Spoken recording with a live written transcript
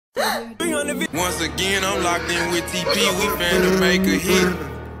Once again, I'm locked in with TP. We finna make a hit.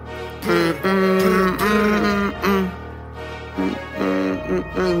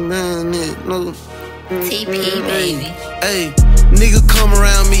 TP, baby. Hey, nigga come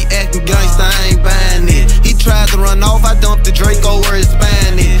around me acting gangsta, I ain't buying it. He tried to run off, I dumped the Draco where it's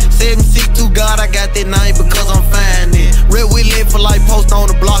Spanish. 762 God, I got that name because I'm finding it. Red we live for life, post on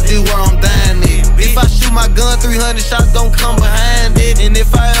the block, this where I'm dying it. If I shoot my gun, 300 shots gon' come behind it. And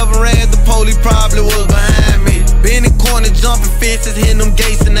if I ever ran, the police probably was behind me. Been in corner, jumping fences, hitting them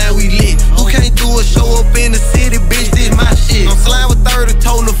gates, and now we lit. Who can't do a show up in the city, bitch, this my shit. I'm slime with 30,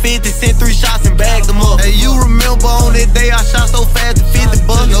 told them 50, sent 3 shots and bagged them up. Hey, you remember on that day I shot so fast to 50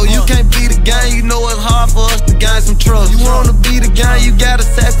 bucks? No, you can't be the gang, you know it's hard for us to gain some trust. You wanna be the gang, you gotta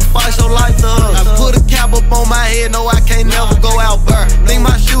sacrifice your life to us. I put a cap up on my head, no, I can't never go out burr. Think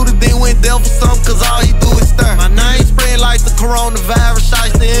my shooter then went there for something, cause all he do is stir. My name spread like the coronavirus,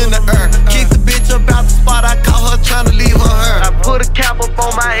 shots in the air. Kick the bitch up out the spot, I caught her tryna leave her. I put a cap up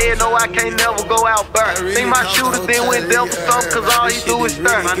on my head, no, I can't never go out burr. Think my shooter then went there for something, cause all he do is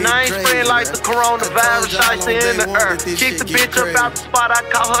stir. My name spread like the coronavirus, shots in the air. Kick the bitch up out the spot, I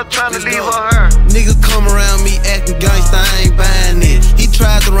caught her tryna leave her. Nigga come around me acting gangsta, I ain't buying it. He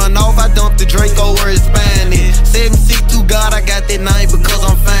tried to run off, I dumped the Draco where it's Spanish. 762 God, I got that name because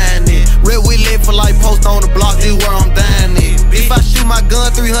I'm finding it. Red we live for life, post on the block, this where I'm dying it. If I shoot my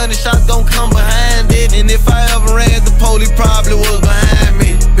gun, 300 shots gon' come behind it. And if I ever ran, the police probably was behind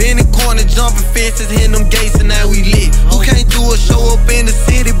me. Been in corner, jumping fences, hitting them gates, and now we lit. Who can't do a show up in the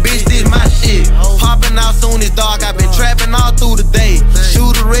city, bitch, this my shit. Popping out soon as dark, I been trapping all through the day.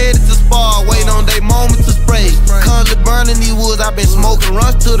 Shooter ready to spar, wait on they moment to spray. Constantly burning these woods, I been smoking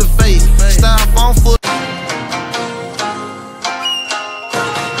runs to the face. Styrofoam full.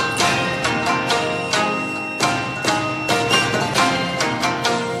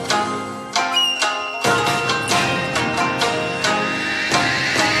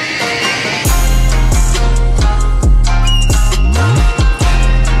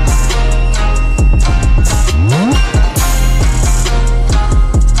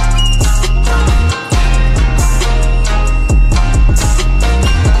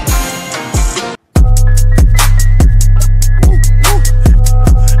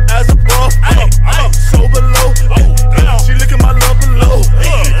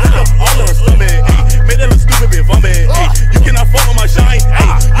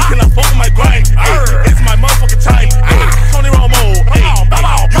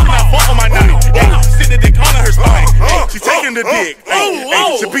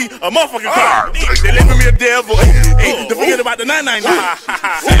 A motherfucking car. They living me a devil. Don't forget about the 999.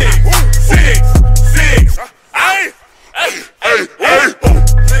 6, 6, 6. Ay, ay, ay, ay.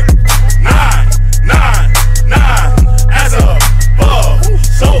 9, 9, 9. As above,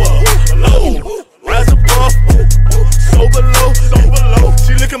 so below. As above, so below, so below.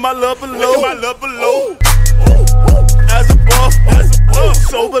 She look at my love below, my love below. As above,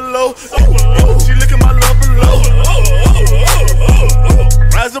 so below, so below. She look at my love below.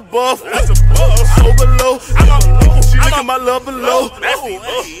 As above, so below. She look at my love below.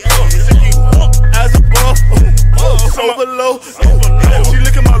 As above, so below. She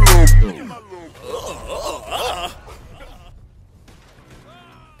look at my love.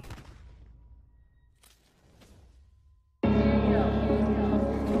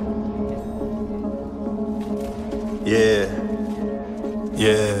 Yeah,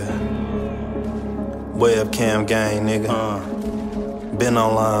 yeah. Webcam gang, nigga. Been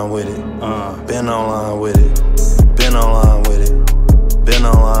online with it, been online with it, been online with it, been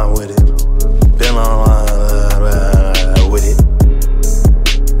online with it, been online with it,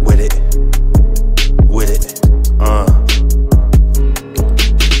 with it, with it,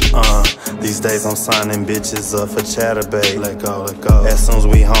 These days I'm signing bitches up for Chatterbait. Let go, let go. As soon as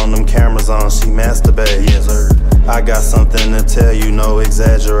we hone them cameras on, she masturbate. Yes, sir. I got something to tell you, no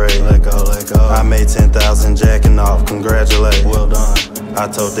exaggerate. Let go, let go. I made 10,000 jacking off, congratulate. Well done. I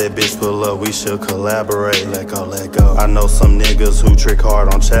told that bitch pull up, we should collaborate. Let go, let go. I know some niggas who trick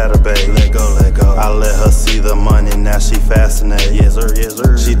hard on Chatterbait. Let go, let go. I let her see the money, now she fascinated. Yes, sir, yes,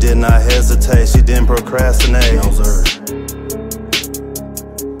 sir. She did not hesitate, she didn't procrastinate. No, sir.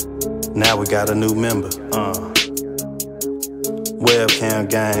 Now we got a new member. Webcam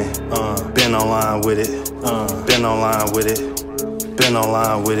gang. Been online with it. Been online with it. Been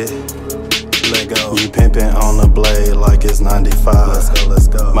online with it. Let go. You pimpin' on the blade like it's 95. Let's go, let's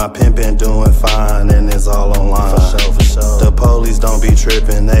go. My pimpin' doing fine and it's all online. For sure, for sure. The police don't be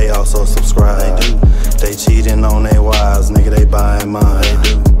trippin', they also subscribe. They do. They cheatin' on their wives, nigga, they buyin' mine. They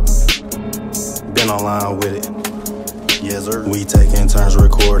do. Been online with it. Yes, sir. We taking turns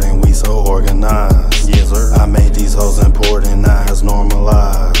recording. so organized. Yes, sir. I made these hoes important, now it's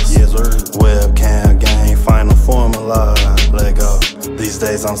normalized. Yes, sir. Webcam gang, final formula. Let go. These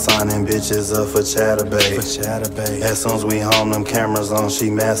days I'm signing bitches up for chatterbait. As soon as we home, them cameras on, she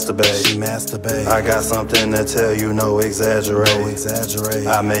masturbate. I got something to tell you, no exaggerate.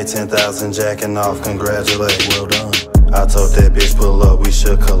 I made 10,000 jacking off, congratulate. Well done. I told that bitch pull up, we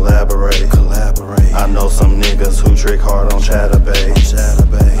should collaborate. I know some niggas who trick hard on chatterbait.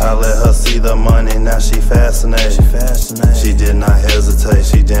 I let her see the money, now she fascinated. She did not hesitate,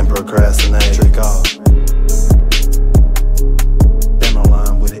 she didn't procrastinate. Trick off. Been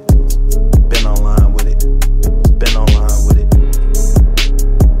online with it. Been online with it. Been online with it.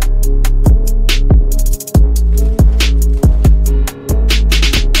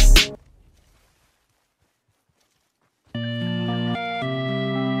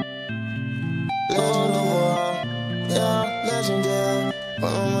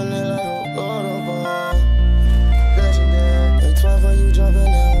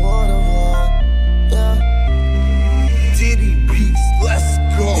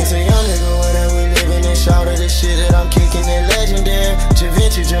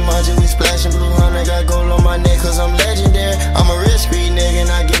 We splashing blue honey, got gold on my neck cause I'm legendary. I'm a real street nigga and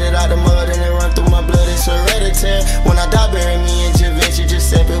I get it out the mud and it run through my blood, it's hereditary. When I die, bury me in Givenchy,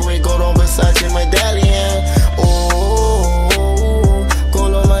 Giuseppe with gold on Versace medallion. Oh,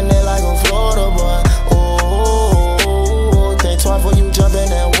 gold on my neck like a Florida boy. Oh, think twice before you jump in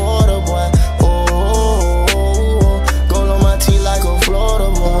that water, boy. Oh, gold on my teeth like a Florida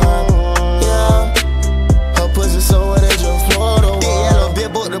boy. Yeah, her pussy so wet as your Florida boy.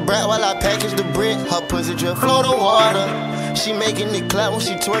 The brat while I package the brick, her pussy drip flow the water. She making it clap when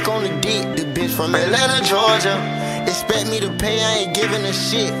she twerk on the dick. The bitch from Atlanta, Georgia. Expect me to pay, I ain't giving a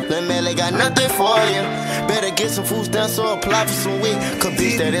shit. Lil' man, they got nothing for you. Better get some food stamps or apply for some wig. Cause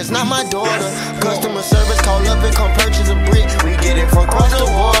bitch, that is not my daughter. Customer service, call up and come purchase a brick. We get it from across the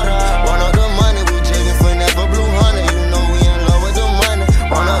water. Run up the